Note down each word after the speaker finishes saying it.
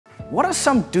What are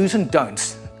some do's and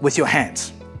don'ts with your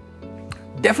hands?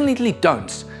 Definitely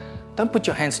don'ts. Don't put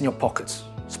your hands in your pockets,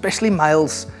 especially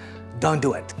males. Don't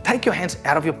do it. Take your hands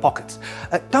out of your pockets.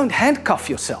 Don't handcuff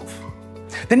yourself.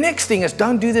 The next thing is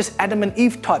don't do this Adam and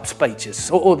Eve type speeches.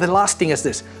 Or the last thing is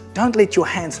this, don't let your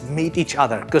hands meet each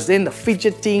other, because then the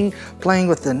fidgeting, playing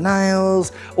with the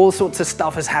nails, all sorts of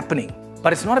stuff is happening.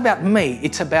 But it's not about me,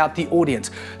 it's about the audience.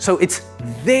 So it's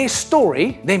their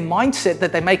story, their mindset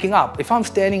that they're making up. If I'm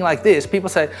standing like this, people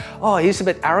say, oh, he's a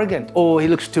bit arrogant, or he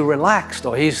looks too relaxed,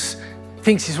 or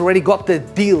thinks he's already got the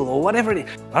deal, or whatever it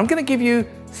is. I'm gonna give you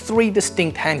 3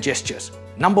 distinct hand gestures.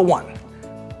 Number 1,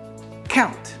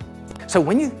 count. So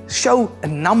when you show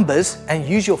numbers and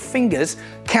use your fingers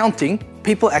counting,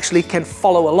 people actually can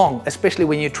follow along, especially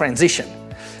when you transition.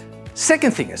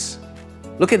 Second thing is,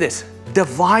 look at this,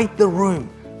 divide the room.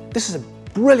 This is a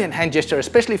brilliant hand gesture,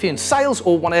 especially if you're in sales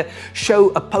or want to show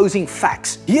opposing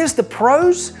facts. Here's the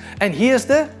pros and here's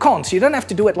the cons. You don't have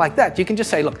to do it like that. You can just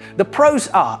say, look, the pros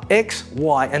are X,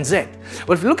 Y, and Z.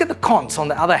 Well, if you look at the cons on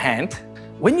the other hand,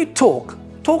 when you talk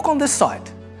on this side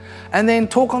and then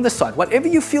talk on this side. Whatever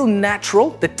you feel natural,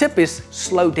 the tip is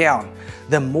slow down.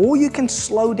 The more you can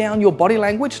slow down your body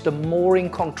language, the more in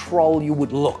control you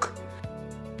would look.